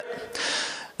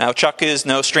Now, Chuck is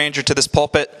no stranger to this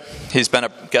pulpit. He's been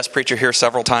a guest preacher here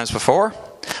several times before.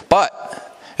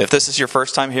 But if this is your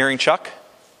first time hearing Chuck,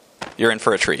 you're in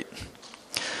for a treat.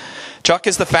 Chuck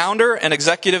is the founder and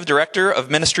executive director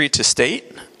of Ministry to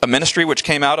State, a ministry which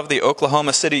came out of the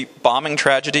Oklahoma City bombing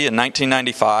tragedy in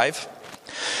 1995.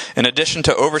 In addition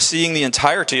to overseeing the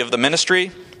entirety of the ministry,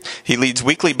 he leads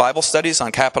weekly Bible studies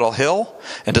on Capitol Hill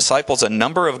and disciples a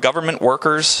number of government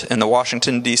workers in the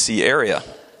Washington, D.C. area.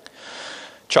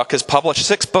 Chuck has published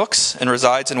 6 books and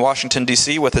resides in Washington,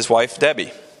 D.C. with his wife,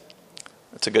 Debbie.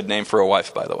 That's a good name for a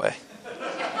wife, by the way.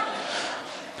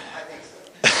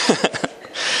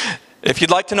 If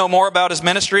you'd like to know more about his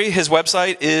ministry, his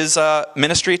website is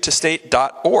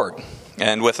ministrytostate.org.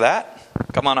 And with that,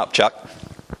 come on up, Chuck.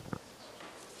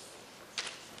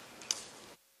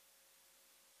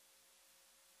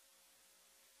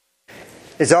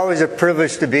 It's always a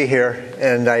privilege to be here,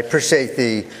 and I appreciate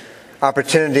the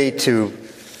opportunity to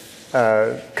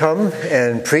come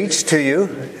and preach to you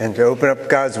and to open up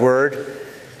God's Word.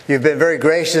 You've been very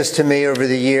gracious to me over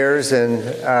the years,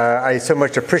 and I so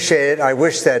much appreciate it. I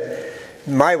wish that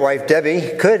my wife,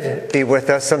 Debbie, could be with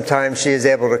us. Sometimes she is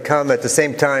able to come at the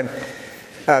same time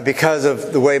because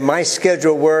of the way my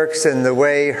schedule works and the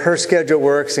way her schedule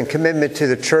works and commitment to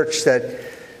the church that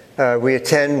we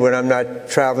attend when I'm not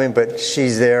traveling, but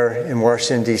she's there in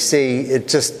Washington, D.C. It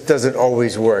just doesn't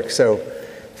always work. So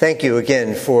thank you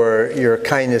again for your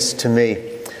kindness to me.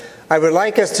 I would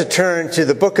like us to turn to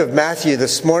the book of Matthew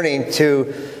this morning,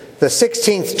 to the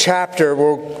 16th chapter.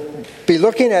 We'll be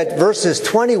looking at verses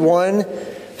 21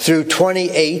 through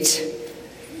 28.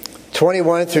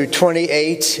 21 through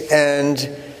 28, and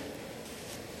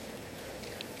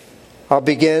I'll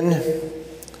begin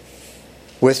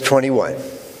with 21.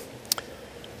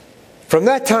 From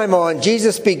that time on,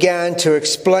 Jesus began to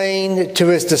explain to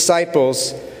his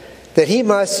disciples that he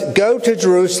must go to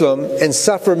Jerusalem and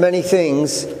suffer many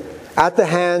things at the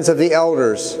hands of the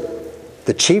elders,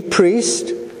 the chief priests,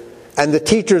 and the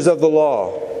teachers of the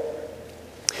law,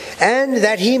 and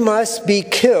that he must be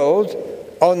killed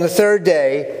on the third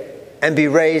day and be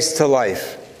raised to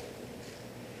life.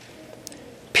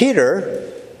 Peter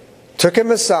took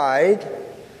him aside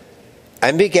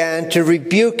and began to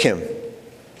rebuke him.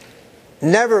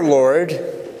 "Never, Lord,"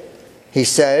 he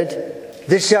said,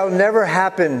 "this shall never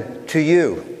happen to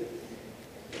you."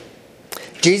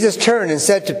 Jesus turned and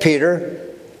said to Peter,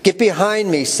 "Get behind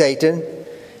me, Satan.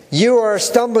 You are a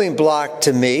stumbling block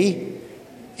to me.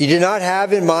 You do not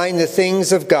have in mind the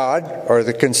things of God or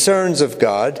the concerns of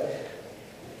God,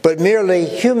 but merely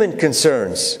human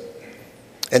concerns."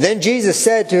 And then Jesus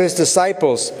said to his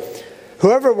disciples,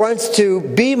 "Whoever wants to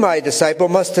be my disciple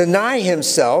must deny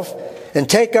himself and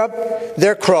take up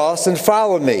their cross and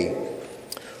follow me.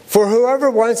 For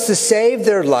whoever wants to save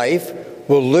their life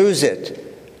will lose it.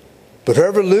 But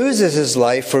whoever loses his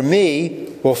life for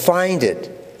me will find it.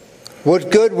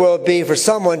 What good will it be for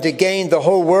someone to gain the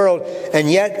whole world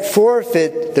and yet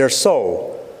forfeit their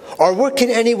soul? Or what can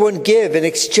anyone give in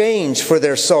exchange for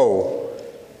their soul?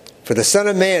 For the Son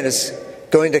of Man is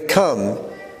going to come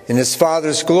in his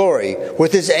Father's glory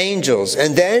with his angels,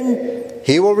 and then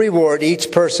he will reward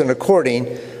each person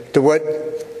according to what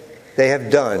they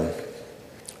have done.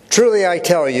 Truly I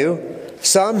tell you,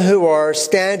 some who are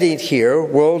standing here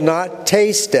will not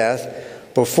taste death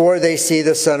before they see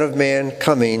the Son of Man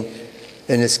coming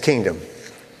in his kingdom."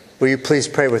 Will you please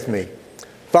pray with me?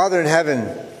 Father in heaven,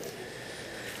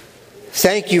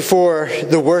 thank you for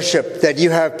the worship that you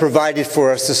have provided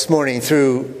for us this morning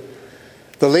through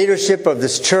the leadership of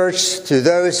this church, to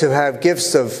those who have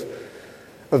gifts of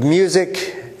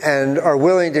music and are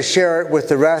willing to share it with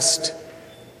the rest.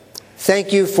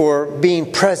 Thank you for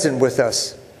being present with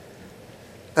us.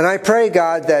 And I pray,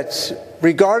 God, that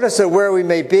regardless of where we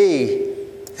may be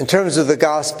in terms of the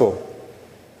gospel,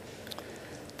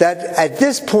 that at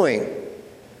this point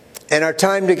in our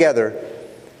time together,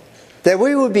 that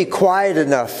we would be quiet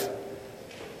enough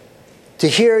to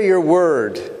hear your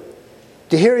word,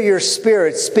 to hear your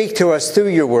Spirit speak to us through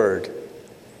your word,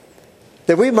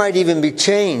 that we might even be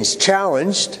changed,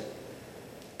 challenged,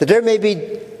 that there may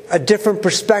be a different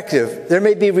perspective, there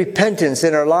may be repentance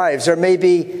in our lives, there may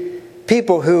be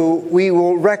people who we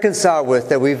will reconcile with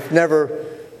that we've never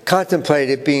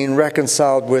contemplated being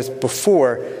reconciled with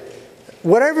before.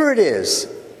 Whatever it is,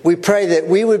 we pray that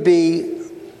we would be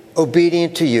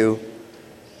obedient to you,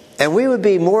 and we would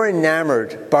be more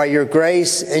enamored by your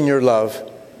grace and your love.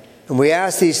 And we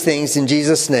ask these things in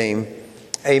Jesus' name.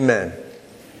 Amen.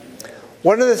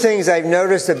 One of the things I've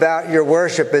noticed about your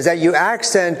worship is that you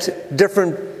accent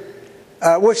different,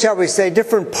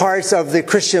 different parts of the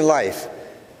Christian life.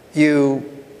 You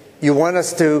You want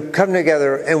us to come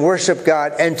together and worship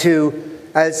God and to,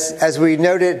 as we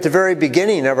noted at the very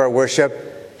beginning of our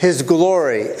worship, His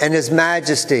glory and His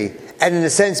majesty, and in a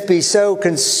sense be so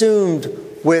consumed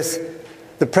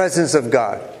with the presence of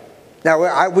God.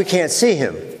 Now, we can't see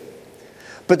Him,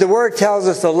 but the Word tells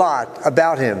us a lot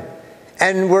about Him.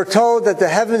 And we're told that the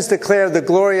heavens declare the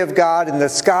glory of God and the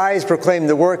skies proclaim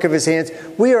the work of His hands.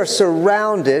 We are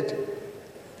surrounded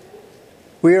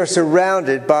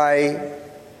by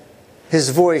His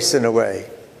voice in a way,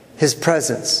 His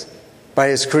presence, by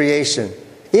His creation,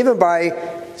 even by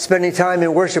spending time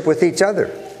in worship with each other.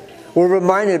 We're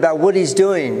reminded about what He's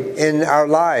doing in our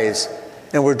lives,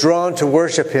 and we're drawn to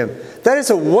worship Him. That is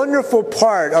a wonderful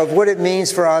part of what it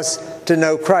means for us to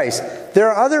know Christ. There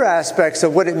are other aspects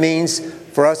of what it means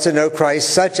for us to know Christ,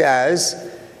 such as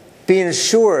being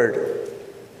assured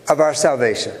of our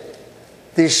salvation.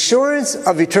 The assurance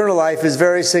of eternal life is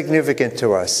very significant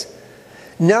to us.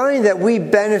 Knowing that we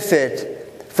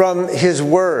benefit from His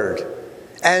Word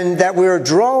and that we're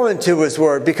drawn to His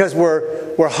Word because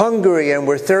we're hungry and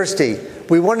we're thirsty.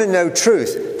 We want to know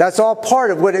truth. That's all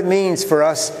part of what it means for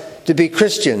us to be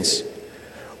Christians.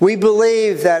 We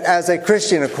believe that as a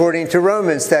Christian, according to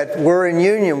Romans, that we're in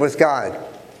union with God.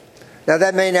 Now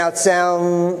that may not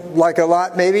sound like a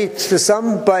lot maybe to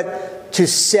some, but to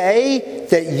say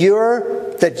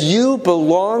that you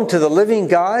belong to the living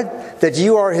God, that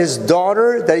you are His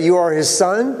daughter, that you are His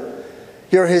son,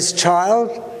 you're His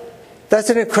child, that's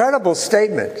an incredible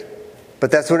statement. But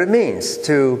that's what it means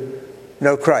to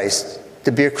know Christ,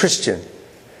 to be a Christian.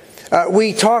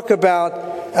 We talk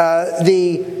about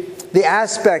the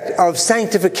aspect of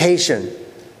sanctification,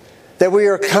 that we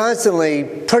are constantly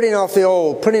putting off the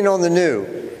old, putting on the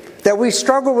new, that we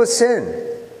struggle with sin.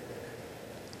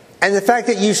 And the fact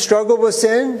that you struggle with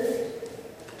sin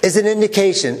is an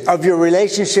indication of your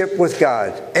relationship with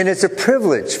God. And it's a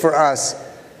privilege for us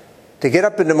to get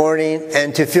up in the morning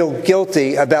and to feel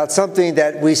guilty about something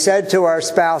that we said to our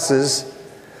spouses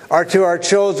or to our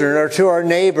children or to our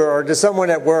neighbor or to someone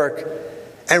at work,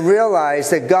 and realize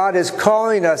that God is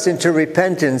calling us into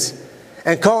repentance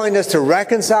and calling us to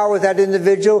reconcile with that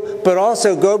individual, but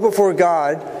also go before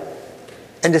God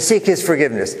and to seek His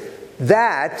forgiveness.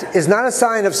 That is not a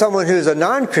sign of someone who's a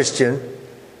non-Christian.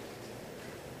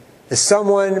 Is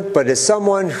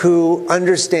someone who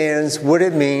understands what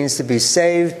it means to be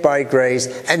saved by grace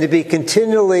and to be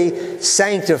continually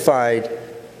sanctified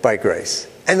by grace.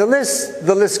 And the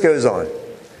list goes on.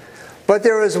 But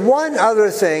there is one other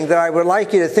thing that I would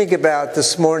like you to think about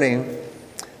this morning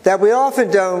that we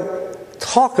often don't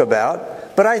talk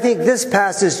about, but I think this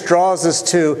passage draws us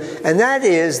to, and that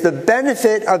is the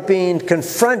benefit of being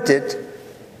confronted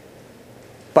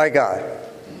by God.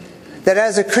 That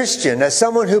as a Christian, as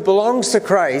someone who belongs to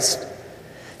Christ,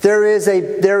 there is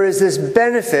this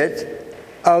benefit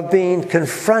of being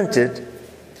confronted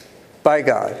by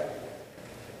God.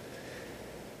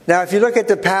 Now, if you look at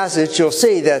the passage, you'll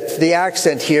see that the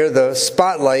accent here, the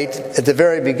spotlight at the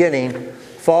very beginning,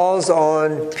 falls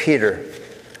on Peter.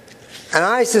 And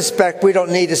I suspect we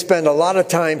don't need to spend a lot of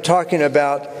time talking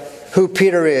about who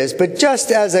Peter is, but just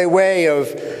as a way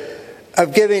of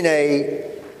giving a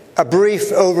brief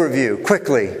overview,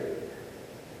 quickly.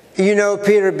 You know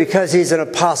Peter because he's an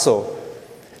apostle.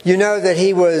 You know that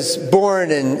he was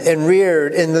born and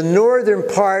reared in the northern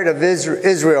part of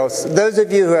Israel. Those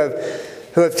of you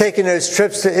who have taken those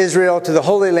trips to Israel, to the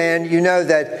Holy Land, you know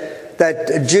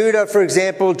that Judah, for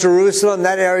example, Jerusalem,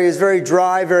 that area is very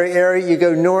dry, very arid. You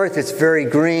go north, it's very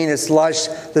green, it's lush.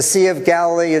 The Sea of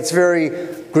Galilee, it's very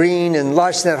green and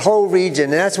lush, that whole region.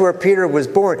 And that's where Peter was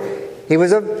born. He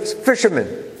was a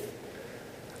fisherman.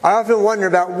 I often wonder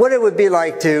about what it would be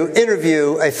like to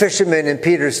interview a fisherman in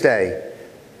Peter's day.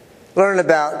 Learn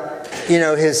about,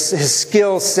 his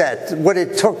skill set, what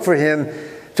it took for him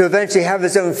to eventually have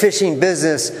his own fishing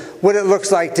business, what it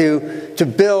looks like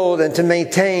to build and to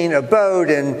maintain a boat,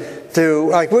 and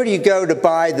where do you go to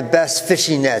buy the best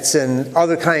fishing nets and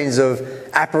other kinds of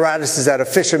apparatuses that a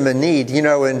fisherman need,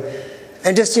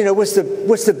 and just, what's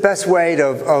the best way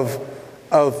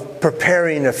of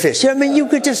preparing a fish. You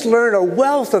could just learn a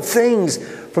wealth of things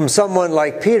from someone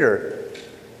like Peter.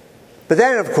 But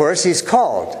then, of course, he's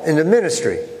called into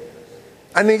ministry.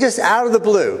 Just out of the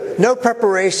blue. No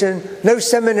preparation, no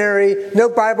seminary, no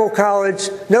Bible college,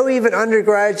 no even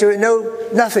undergraduate,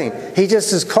 nothing. He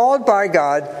just is called by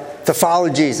God to follow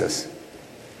Jesus.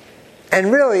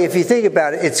 And really, if you think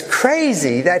about it, it's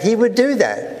crazy that he would do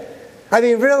that.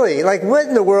 Really, what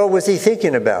in the world was he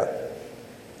thinking about?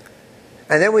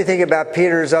 And then we think about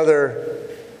Peter's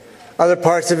other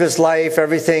parts of his life,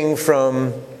 everything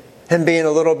from him being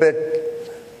a little bit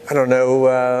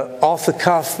off the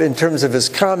cuff in terms of his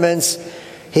comments.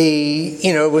 He,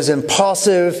 was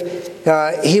impulsive.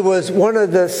 He was one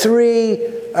of the three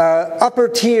upper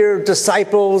tier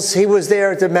disciples. He was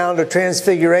there at the Mount of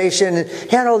Transfiguration. And he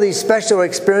had all these special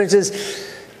experiences.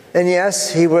 And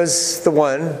yes, he was the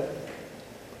one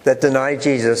that denied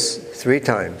Jesus 3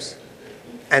 times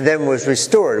and then was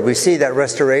restored. We see that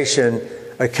restoration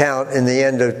account in the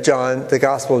end of John, the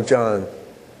Gospel of John.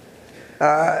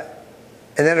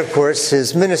 And then, of course,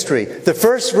 his ministry. The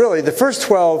first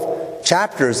 12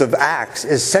 chapters of Acts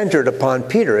is centered upon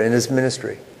Peter and his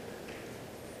ministry.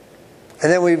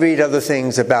 And then we read other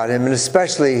things about him, and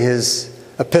especially his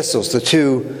epistles, the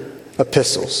 2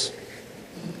 epistles.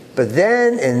 But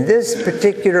then, in this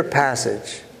particular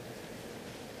passage,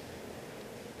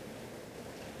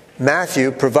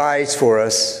 Matthew provides for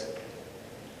us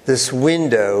this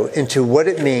window into what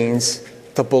it means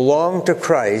to belong to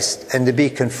Christ and to be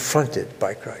confronted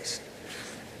by Christ.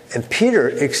 And Peter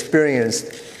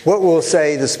experienced what we'll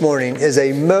say this morning is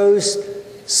a most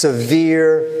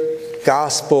severe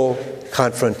gospel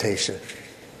confrontation.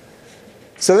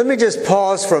 So let me just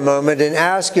pause for a moment and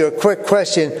ask you a quick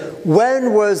question.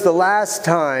 When was the last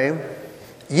time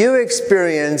you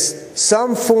experienced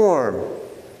some form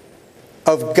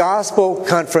of gospel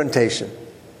confrontation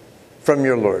from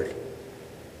your Lord?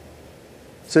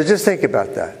 So just think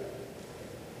about that.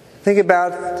 Think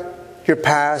about your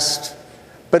past.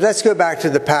 But let's go back to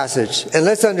the passage and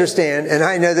let's understand, and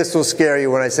I know this will scare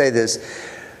you when I say this,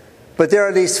 but there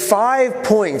are these 5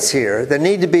 points here that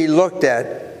need to be looked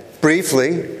at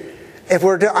briefly if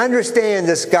we're to understand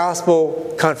this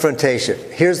gospel confrontation.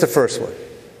 Here's the first one.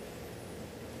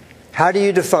 How do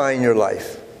you define your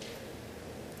life?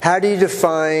 How do you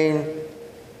define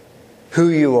who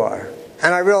you are?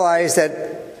 And I realize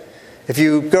that if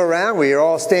you go around, we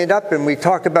all stand up and we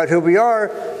talk about who we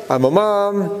are. I'm a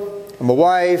mom. I'm a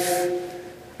wife.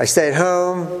 I stay at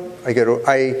home.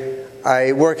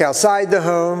 I work outside the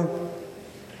home.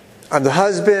 I'm the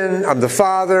husband. I'm the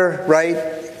father, right?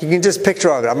 You can just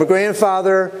picture all of it. I'm a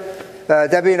grandfather.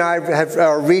 Debbie and I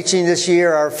are reaching this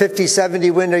year our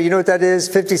 50-70 window. You know what that is?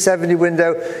 50-70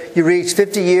 window. You reach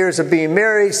 50 years of being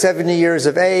married, 70 years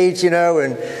of age,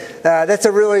 and that's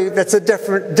a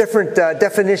different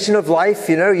definition of life.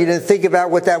 You didn't think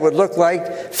about what that would look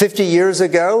like 50 years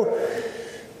ago.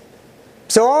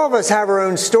 So all of us have our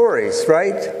own stories,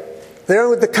 right?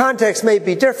 The context may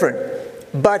be different,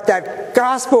 but that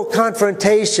gospel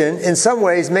confrontation in some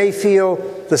ways may feel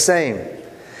the same.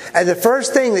 And the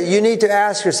first thing that you need to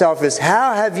ask yourself is,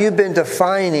 how have you been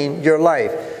defining your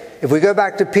life? If we go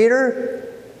back to Peter,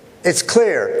 it's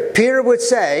clear. Peter would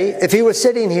say, if he was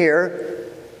sitting here,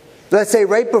 let's say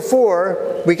right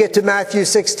before we get to Matthew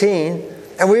 16,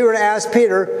 and we were to ask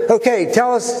Peter, okay,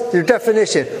 tell us your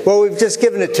definition. Well, we've just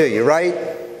given it to you, right?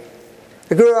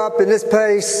 I grew up in this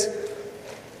place.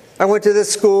 I went to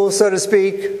this school, so to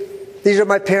speak. These are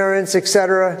my parents,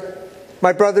 etc.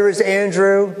 My brother is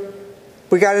Andrew.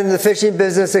 We got into the fishing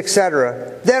business,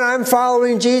 etc. Then I'm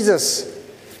following Jesus.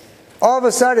 All of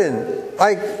a sudden,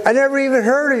 I never even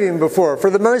heard of him before, for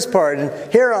the most part.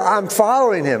 And here I'm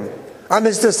following him. I'm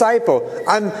his disciple.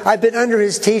 I've been under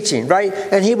his teaching, right?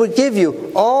 And he would give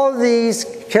you all these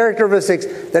characteristics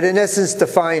that in essence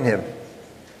define him.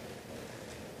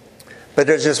 But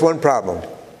there's just one problem.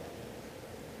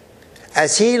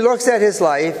 As he looks at his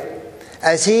life,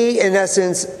 as he, in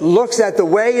essence, looks at the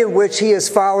way in which he is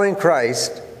following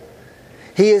Christ,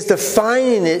 he is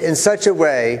defining it in such a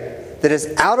way that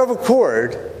is out of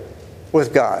accord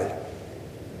with God.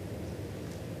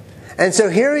 And so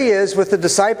here he is with the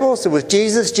disciples, with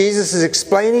Jesus. Jesus is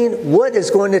explaining what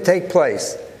is going to take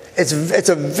place. It's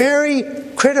a very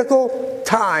critical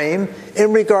time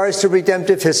in regards to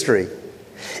redemptive history.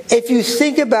 If you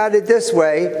think about it this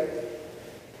way,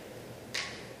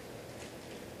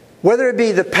 whether it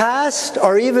be the past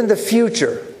or even the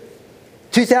future,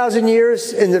 2,000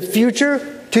 years in the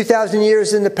future, 2,000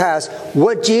 years in the past,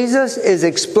 what Jesus is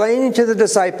explaining to the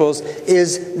disciples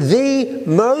is the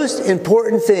most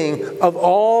important thing of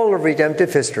all of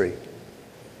redemptive history.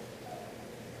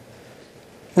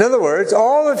 In other words,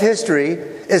 all of history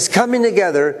is coming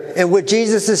together in what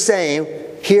Jesus is saying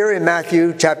here in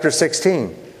Matthew chapter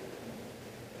 16.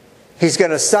 He's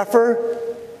going to suffer,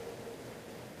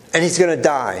 and he's going to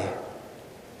die,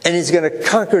 and he's going to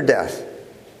conquer death.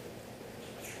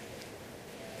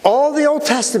 All the Old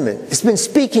Testament has been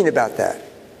speaking about that.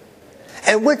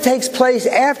 And what takes place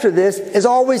after this is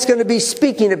always going to be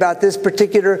speaking about this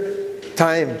particular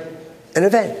time and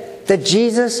event. That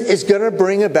Jesus is going to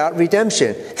bring about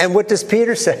redemption. And what does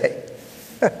Peter say?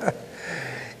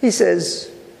 He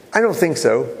says, I don't think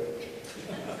so.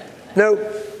 No,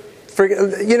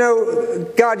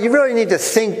 God, you really need to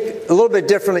think a little bit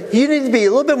differently. You need to be a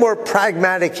little bit more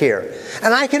pragmatic here.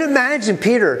 And I can imagine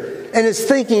Peter and his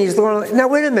thinking. He's going, now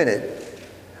wait a minute.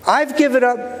 I've given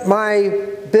up my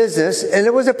business, and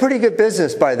it was a pretty good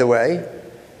business, by the way.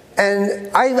 And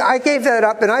I gave that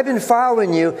up, and I've been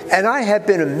following you, and I have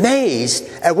been amazed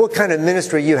at what kind of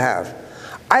ministry you have.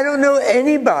 I don't know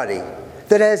anybody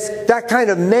that has that kind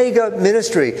of mega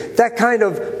ministry, that kind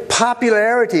of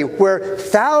popularity where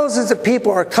thousands of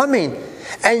people are coming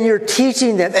and you're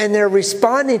teaching them and they're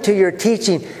responding to your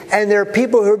teaching, and there are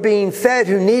people who are being fed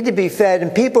who need to be fed,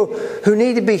 and people who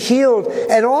need to be healed,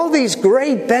 and all these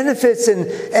great benefits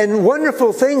and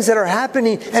wonderful things that are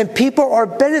happening, and people are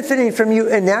benefiting from you,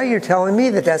 and now you're telling me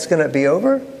that that's going to be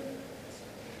over?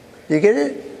 You get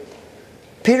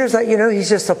it? Peter's like, he's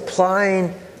just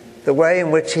applying the way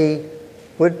in which he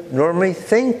would normally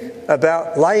think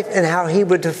about life and how he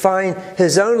would define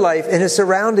his own life and his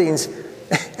surroundings.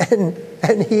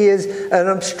 And he is an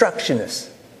obstructionist.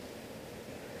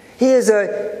 He is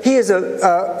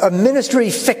a ministry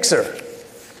fixer.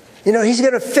 He's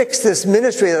going to fix this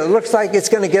ministry that looks like it's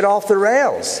going to get off the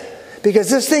rails, because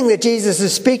this thing that Jesus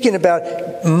is speaking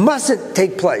about mustn't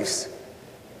take place.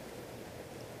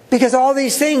 Because all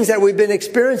these things that we've been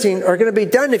experiencing are going to be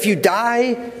done if you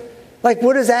die. Like,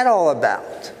 what is that all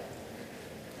about?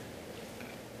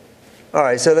 All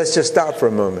right, so let's just stop for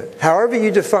a moment. However you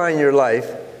define your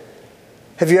life,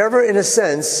 have you ever, in a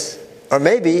sense, or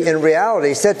maybe in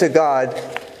reality, said to God,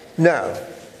 no,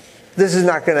 this is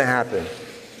not going to happen.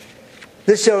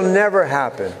 This shall never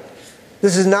happen.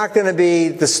 This is not going to be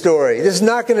the story. This is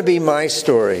not going to be my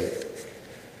story.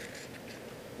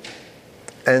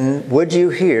 And would you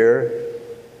hear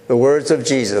the words of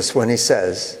Jesus when he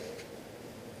says,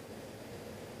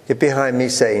 "Get behind me,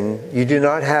 Satan. You do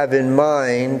not have in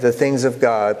mind the things of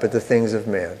God, but the things of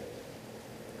man."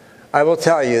 I will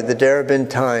tell you that there have been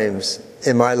times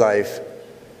in my life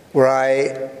where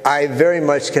I very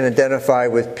much can identify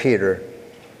with Peter.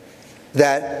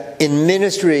 That in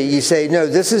ministry, you say, no,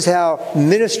 this is how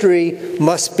ministry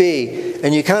must be.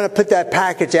 And you kind of put that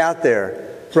package out there,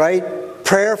 right?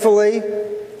 Prayerfully,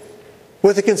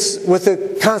 with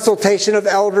the consultation of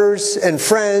elders and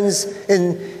friends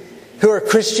who are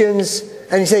Christians.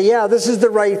 And you say, yeah, this is the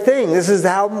right thing. This is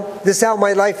how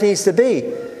my life needs to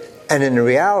be. And in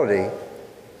reality,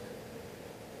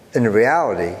 it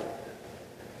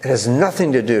has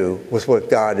nothing to do with what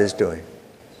God is doing.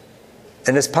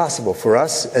 And it's possible for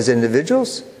us as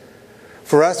individuals,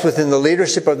 for us within the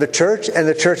leadership of the church and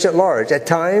the church at large, at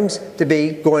times to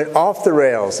be going off the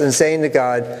rails and saying to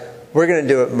God, we're going to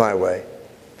do it my way.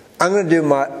 I'm going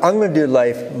to do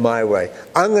life my way.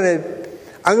 I'm going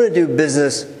to do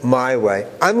business my way.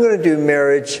 I'm going to do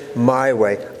marriage my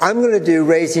way. I'm going to do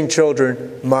raising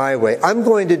children my way. I'm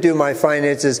going to do my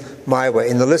finances my way.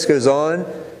 And the list goes on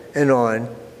and on.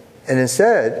 And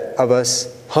instead of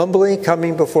us humbly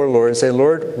coming before the Lord and say,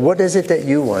 Lord, what is it that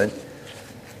you want?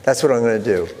 That's what I'm going to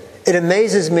do. It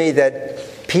amazes me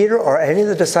that Peter or any of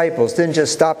the disciples didn't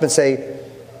just stop and say,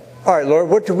 all right, Lord,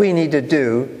 what do we need to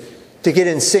do to get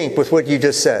in sync with what you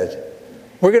just said?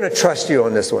 We're going to trust you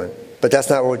on this one. But that's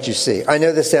not what you see. I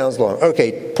know this sounds long.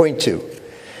 Okay, point 2.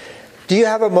 Do you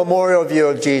have a memorial view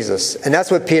of Jesus? And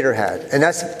that's what Peter had. And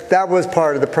that was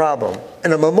part of the problem.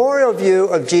 And a memorial view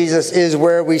of Jesus is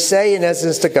where we say, in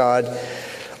essence, to God,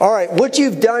 all right, what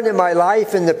you've done in my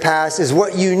life in the past is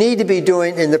what you need to be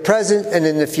doing in the present and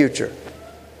in the future.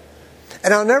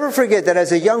 And I'll never forget that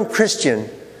as a young Christian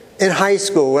in high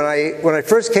school, when I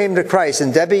first came to Christ,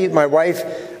 and Debbie, my wife,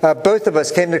 both of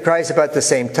us came to Christ about the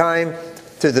same time,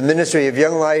 through the ministry of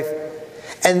Young Life.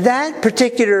 And that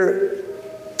particular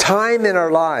time in our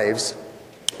lives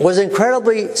was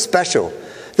incredibly special.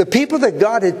 The people that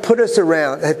God had put us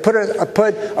around, had put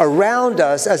around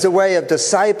us as a way of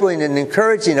discipling and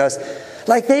encouraging us,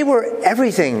 like they were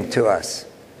everything to us.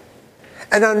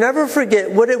 And I'll never forget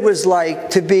what it was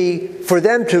like for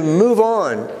them to move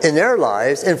on in their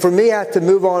lives, and for me to have to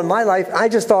move on in my life. I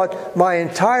just thought my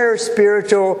entire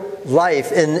spiritual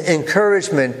life and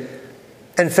encouragement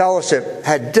and fellowship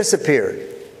had disappeared.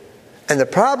 And the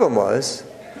problem was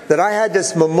that I had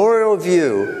this memorial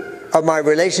view of my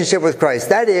relationship with Christ.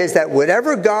 That is, that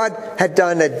whatever God had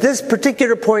done at this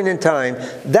particular point in time,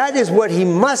 that is what he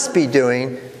must be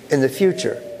doing in the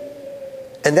future.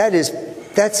 And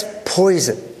that's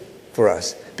poison for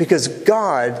us, because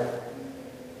God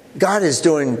is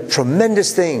doing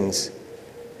tremendous things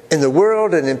in the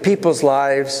world and in people's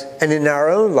lives and in our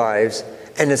own lives,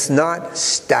 and it's not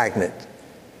stagnant.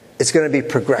 It's going to be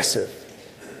progressive.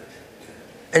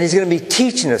 And he's going to be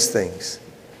teaching us things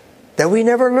that we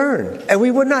never learned, and we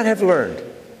would not have learned.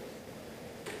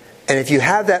 And if you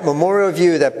have that memorial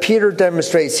view that Peter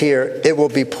demonstrates here, it will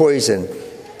be poison.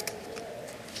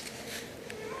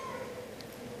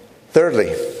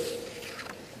 Thirdly,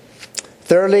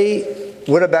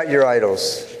 what about your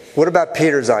idols? What about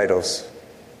Peter's idols?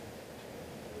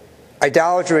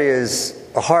 Idolatry is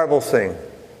a horrible thing.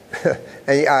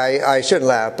 And I shouldn't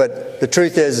laugh, but the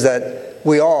truth is that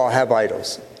we all have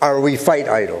idols, or we fight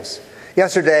idols.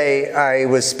 Yesterday, I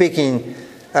was speaking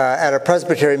at a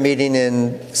Presbyterian meeting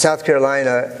in South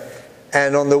Carolina,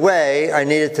 and on the way, I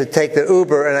needed to take the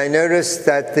Uber, and I noticed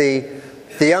that the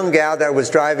young gal that was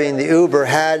driving the Uber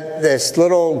had this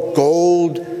little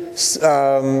gold,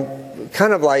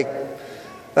 kind of like,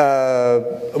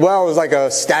 it was like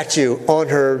a statue on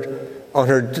her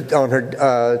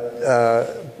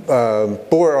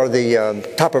board, or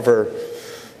the top of her,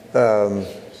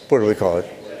 what do we call it?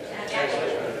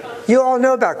 You all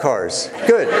know about cars.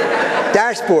 Good.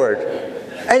 Dashboard.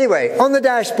 Anyway, on the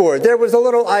dashboard, there was a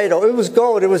little idol. It was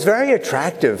gold. It was very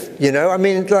attractive, you know. I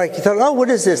mean, like, you thought, oh, what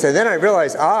is this? And then I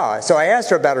realized, so I asked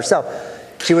her about herself.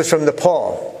 She was from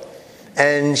Nepal,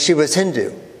 and she was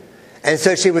Hindu. And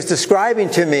so she was describing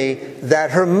to me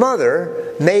that her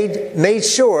mother made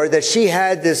sure that she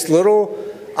had this little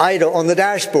idol on the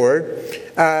dashboard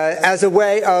as a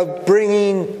way of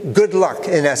bringing good luck,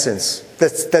 in essence.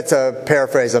 That's a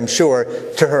paraphrase, I'm sure,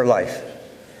 to her life.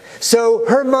 So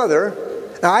her mother,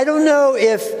 now I don't know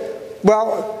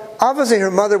obviously her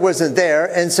mother wasn't there,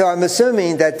 and so I'm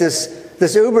assuming that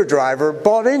this Uber driver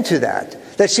bought into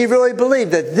that she really believed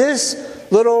that this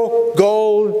little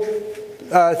gold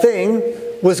thing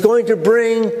was going to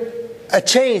bring a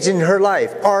change in her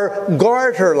life, or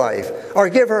guard her life, or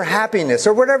give her happiness,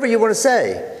 or whatever you want to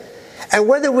say. And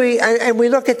whether we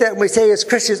look at that and we say as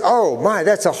Christians, oh my,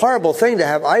 that's a horrible thing to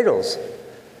have idols.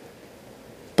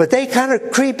 But they kind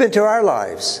of creep into our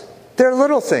lives. They're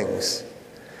little things.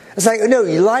 It's like, no,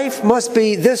 life must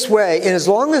be this way, and as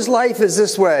long as life is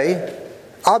this way,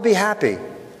 I'll be happy.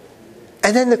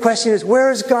 And then the question is, where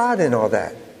is God in all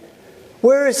that?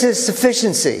 Where is His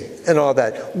sufficiency in all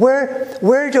that?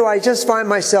 Where do I just find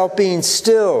myself being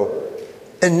still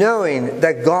and knowing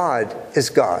that God is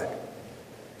God?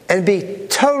 And be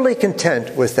totally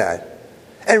content with that.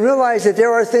 And realize that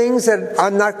there are things that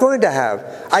I'm not going to have.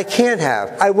 I can't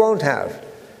have. I won't have.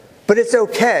 But it's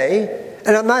okay.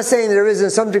 And I'm not saying there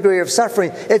isn't some degree of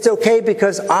suffering. It's okay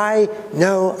because I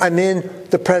know I'm in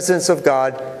the presence of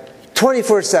God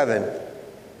 24/7.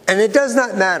 And it does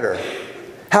not matter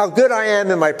how good I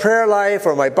am in my prayer life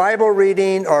or my Bible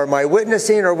reading or my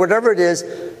witnessing or whatever it is.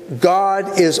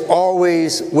 God is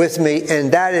always with me,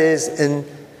 and that is in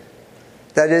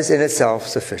itself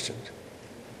sufficient.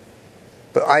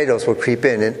 But idols will creep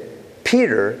in, and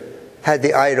Peter had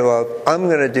the idol of, I'm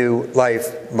going to do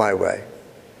life my way.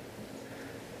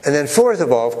 And then fourth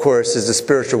of all, of course, is the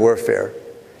spiritual warfare.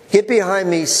 Get behind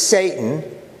me, Satan,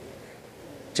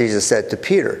 Jesus said to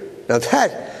Peter.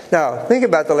 Now think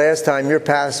about the last time your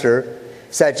pastor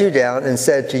sat you down and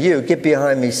said to you, get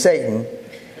behind me, Satan.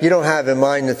 You don't have in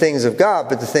mind the things of God,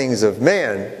 but the things of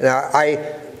man. Now,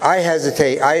 I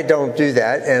hesitate. I don't do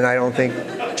that, and I don't think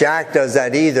Jack does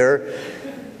that either,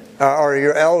 or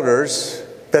your elders.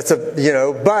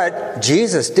 But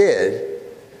Jesus did.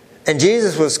 And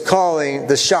Jesus was calling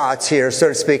the shots here, so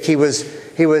to speak. He was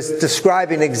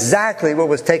describing exactly what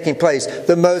was taking place.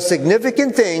 The most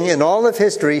significant thing in all of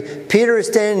history, Peter is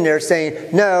standing there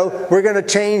saying, no, we're going to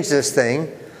change this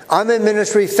thing. I'm a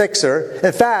ministry fixer.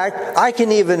 In fact, I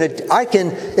can,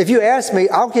 if you ask me,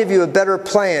 I'll give you a better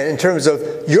plan in terms of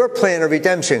your plan of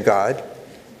redemption, God.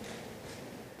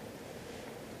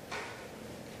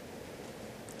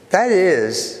 That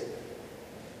is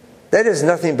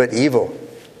nothing but evil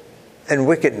and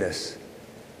wickedness,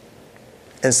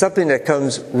 and something that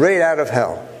comes right out of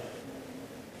hell.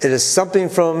 It is something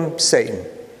from Satan,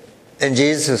 and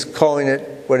Jesus is calling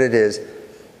it what it is.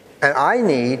 And I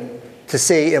need to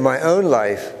see in my own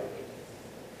life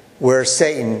where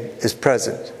Satan is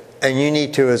present, and you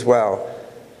need to as well.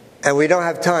 And we don't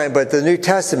have time, but the New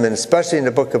Testament, especially in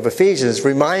the book of Ephesians,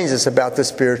 reminds us about the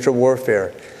spiritual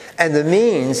warfare and the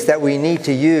means that we need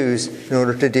to use in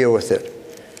order to deal with it.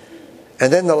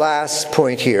 And then the last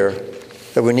point here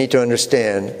that we need to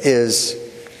understand is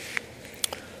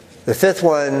the fifth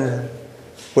one,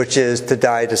 which is to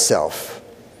die to self.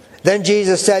 Then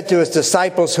Jesus said to his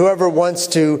disciples, whoever wants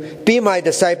to be my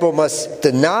disciple must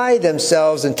deny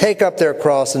themselves and take up their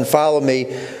cross and follow me.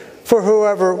 For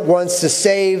whoever wants to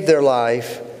save their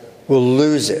life will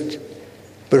lose it.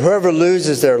 But whoever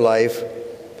loses their life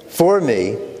for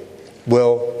me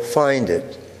will find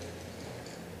it.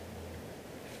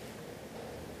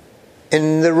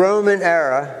 In the Roman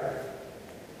era,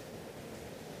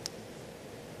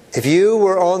 if you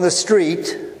were on the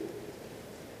street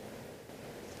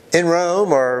in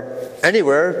Rome or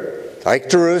anywhere, like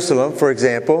Jerusalem, for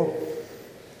example,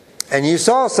 and you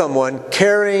saw someone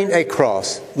carrying a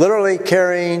cross, literally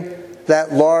carrying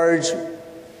that large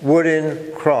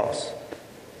wooden cross,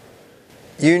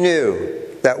 you knew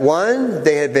that one,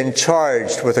 they had been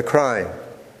charged with a crime.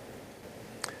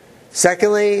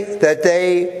 Secondly, that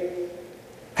they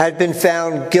had been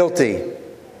found guilty.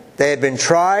 They had been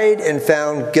tried and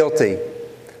found guilty.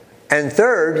 And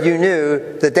third, you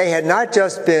knew that they had not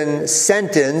just been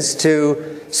sentenced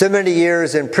to so many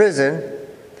years in prison,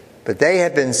 but they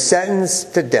had been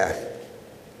sentenced to death.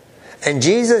 And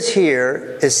Jesus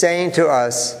here is saying to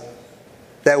us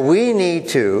that we need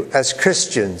to, as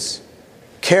Christians,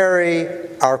 carry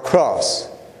our cross.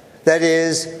 That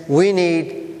is, we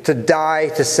need to die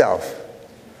to self.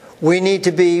 We need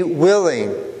to be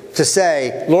willing to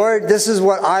say, Lord, this is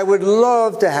what I would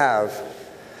love to have.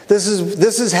 This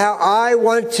is how I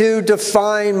want to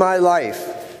define my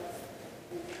life.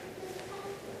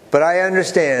 But I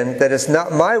understand that it's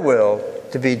not my will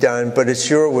to be done, but it's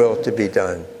your will to be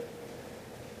done.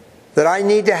 That I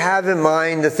need to have in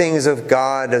mind the things of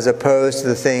God as opposed to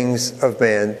the things of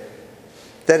man.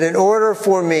 That in order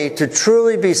for me to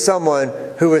truly be someone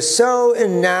who is so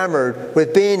enamored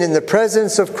with being in the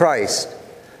presence of Christ,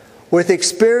 with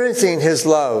experiencing His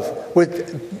love,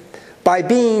 by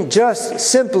being just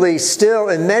simply still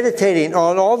and meditating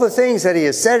on all the things that He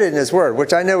has said in His Word,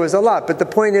 which I know is a lot, but the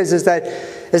point is that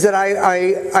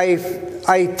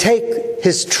I take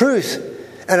His truth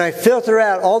and I filter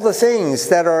out all the things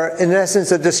that are in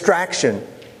essence a distraction.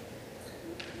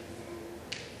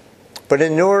 But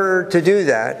in order to do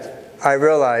that, I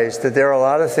realize that there are a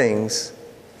lot of things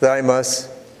that I must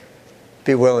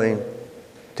be willing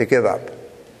to give up.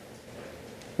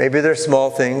 Maybe they're small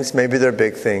things, maybe they're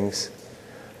big things.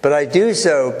 But I do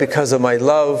so because of my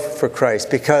love for Christ.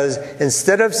 Because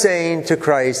instead of saying to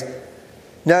Christ,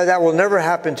 no, that will never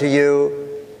happen to you,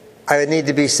 I need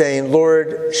to be saying,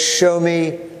 Lord, show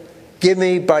me, give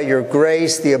me by your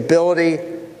grace the ability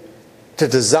to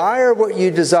desire what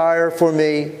you desire for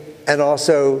me and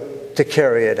also to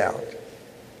carry it out.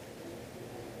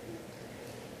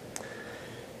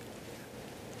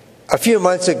 A few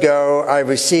months ago, I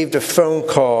received a phone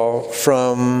call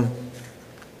from,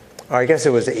 I guess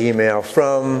it was an email,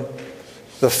 from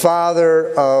the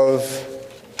father of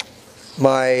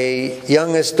my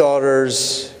youngest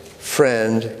daughter's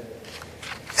friend.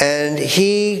 And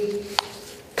he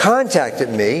contacted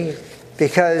me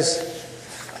because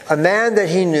a man that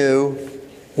he knew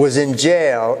was in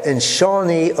jail in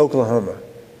Shawnee, Oklahoma.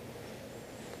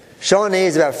 Shawnee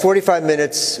is about 45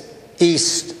 minutes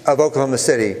east of Oklahoma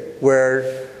City,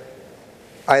 where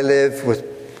I lived with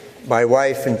my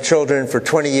wife and children for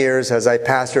 20 years as I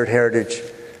pastored Heritage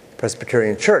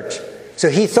Presbyterian Church. So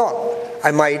he thought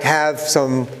I might have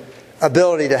some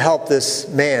ability to help this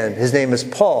man. His name is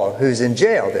Paul, who's in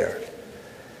jail there.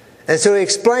 And so he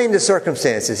explained the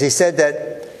circumstances. He said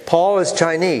that Paul is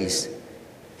Chinese.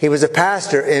 He was a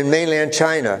pastor in mainland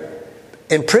China,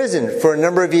 in prison for a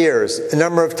number of years, a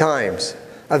number of times.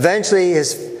 Eventually,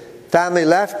 his family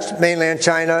left mainland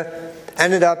China,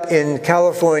 ended up in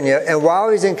California, and while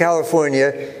he was in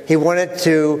California, he wanted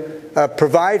to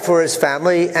provide for his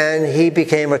family, and he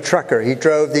became a trucker. He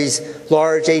drove these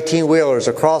large 18-wheelers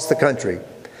across the country.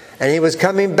 And he was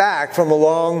coming back from a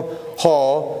long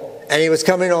haul, and he was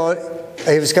coming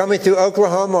through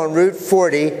Oklahoma on Route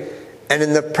 40, and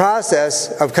in the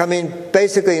process of coming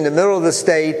basically in the middle of the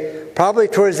state, probably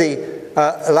towards the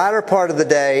latter part of the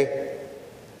day,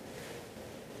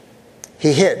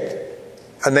 he hit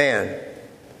a man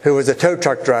who was a tow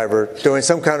truck driver doing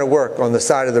some kind of work on the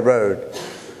side of the road,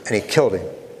 and he killed him.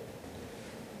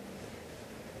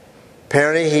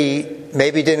 Apparently he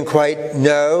maybe didn't quite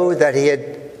know that he had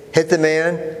hit the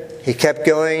man. He kept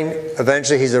going.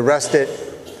 Eventually he's arrested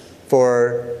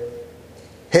for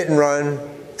hit and run,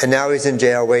 and now he's in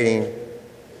jail waiting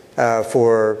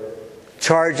for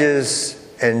charges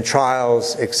and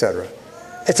trials, etc.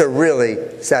 It's a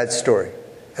really sad story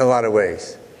in a lot of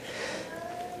ways.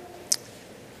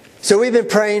 So we've been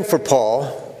praying for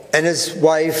Paul and his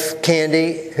wife,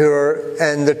 Candy,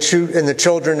 and the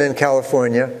children in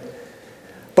California.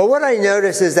 But what I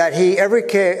notice is that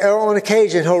on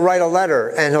occasion, he'll write a letter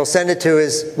and he'll send it to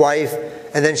his wife,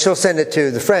 and then she'll send it to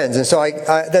the friends. And so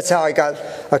that's how I got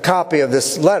a copy of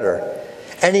this letter.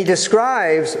 And he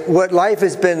describes what life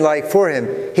has been like for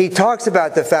him. He talks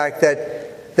about the fact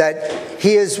that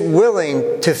he is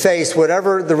willing to face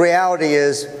whatever the reality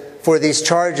is for these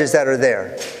charges that are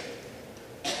there.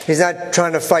 He's not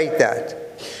trying to fight that.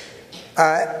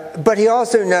 But he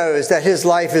also knows that his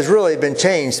life has really been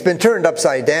changed. It's been turned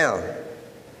upside down.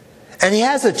 And he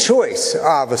has a choice,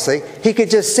 obviously. He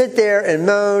could just sit there and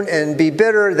moan and be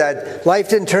bitter that life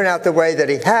didn't turn out the way that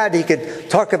he had. He could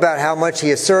talk about how much he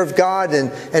has served God, and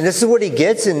this is what he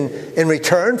gets in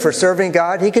return for serving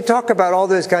God. He could talk about all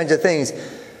those kinds of things.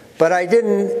 But I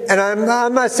didn't, and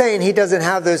I'm not saying he doesn't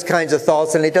have those kinds of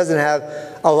thoughts and he doesn't have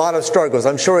a lot of struggles.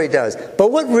 I'm sure he does.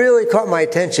 But what really caught my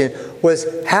attention was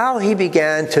how he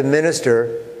began to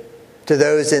minister to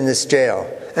those in this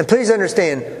jail. And please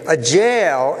understand, a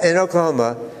jail in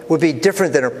Oklahoma would be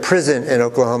different than a prison in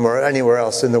Oklahoma or anywhere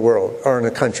else in the world or in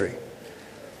the country.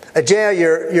 A jail,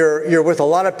 you're with a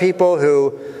lot of people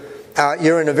who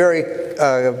you're in a very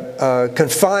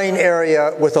confined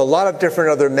area with a lot of different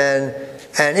other men,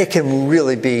 and it can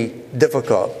really be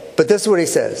difficult. But this is what he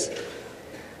says.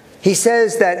 He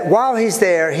says that while he's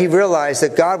there, he realized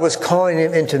that God was calling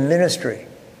him into ministry.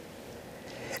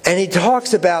 And he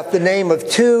talks about the name of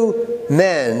two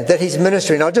men that he's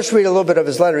ministering. I'll just read a little bit of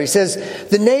his letter. He says,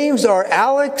 the names are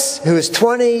Alex, who is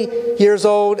 20 years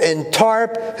old, and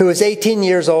Tarp, who is 18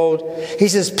 years old. He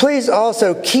says, please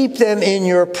also keep them in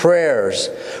your prayers,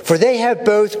 for they have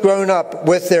both grown up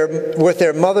with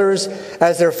their mothers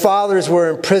as their fathers were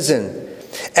in prison.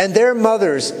 And their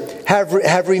mothers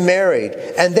have remarried,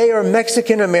 and they are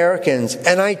Mexican Americans,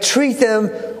 and I treat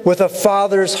them with a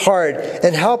father's heart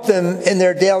and help them in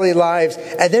their daily lives.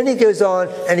 And then he goes on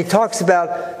and he talks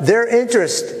about their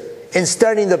interest in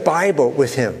studying the Bible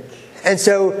with him. And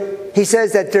so he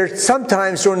says that there's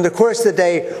sometimes during the course of the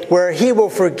day where he will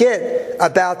forget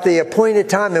about the appointed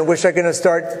time in which they're going to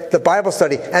start the Bible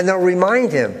study, and they'll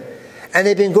remind him. And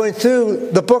they've been going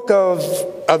through the book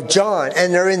of John,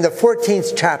 and they're in the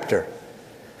 14th chapter.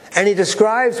 And he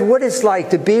describes what it's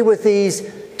like to be with these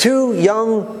two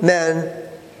young men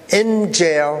in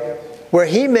jail, where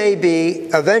he may be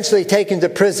eventually taken to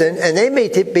prison, and they may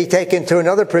be taken to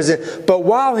another prison. But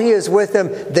while he is with them,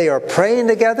 they are praying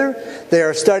together. They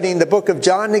are studying the book of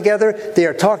John together. They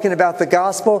are talking about the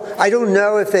gospel. I don't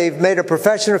know if they've made a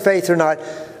profession of faith or not.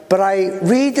 But I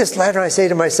read this letter and I say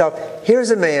to myself, here's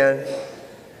a man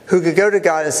who could go to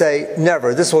God and say,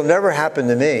 never, this will never happen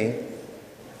to me,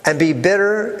 and be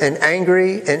bitter and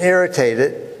angry and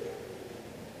irritated,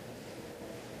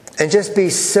 and just be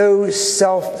so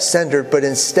self-centered. But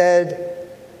instead,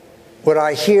 what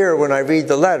I hear when I read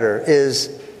the letter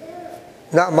is,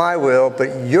 not my will,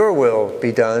 but your will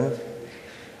be done.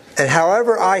 And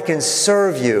however I can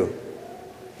serve you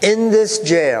in this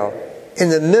jail, in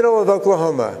the middle of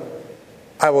Oklahoma,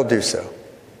 I will do so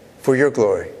for your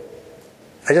glory.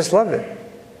 I just love it.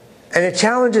 And it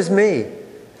challenges me,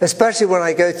 especially when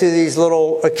I go through these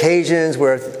little occasions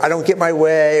where I don't get my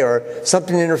way or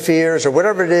something interferes or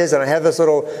whatever it is, and I have this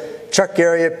little Chuck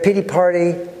Garriott pity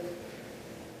party. And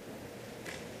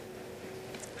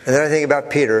then I think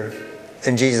about Peter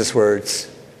and Jesus'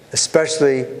 words,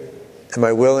 especially, am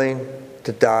I willing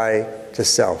to die to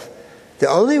self? The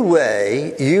only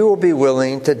way you will be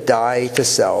willing to die to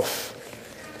self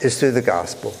is through the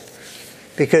gospel,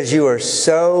 because you are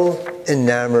so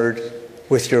enamored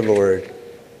with your Lord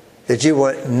that you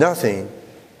want nothing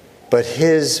but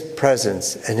His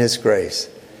presence and His grace.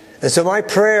 And so my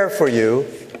prayer for you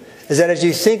is that as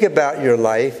you think about your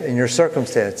life and your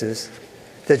circumstances,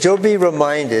 that you'll be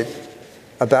reminded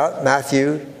about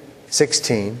Matthew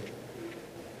 16,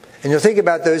 and you'll think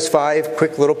about those 5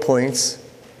 quick little points.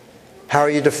 How are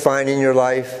you defining your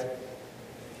life?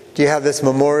 Do you have this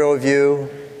memorial view?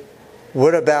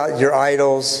 What about your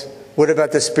idols? What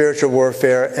about the spiritual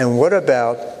warfare? And what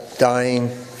about dying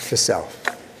to self?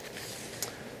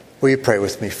 Will you pray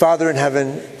with me? Father in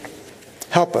heaven,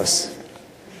 help us.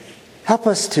 Help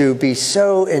us to be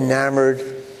so enamored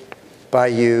by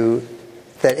you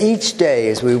that each day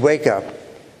as we wake up,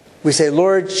 we say,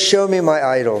 Lord, show me my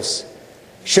idols.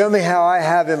 Show me how I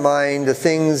have in mind the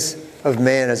things of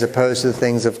man as opposed to the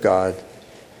things of God.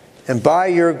 And by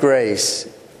your grace,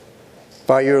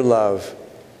 by your love,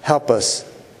 help us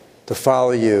to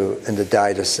follow you and to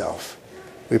die to self.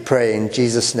 We pray in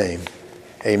Jesus' name.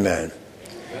 Amen.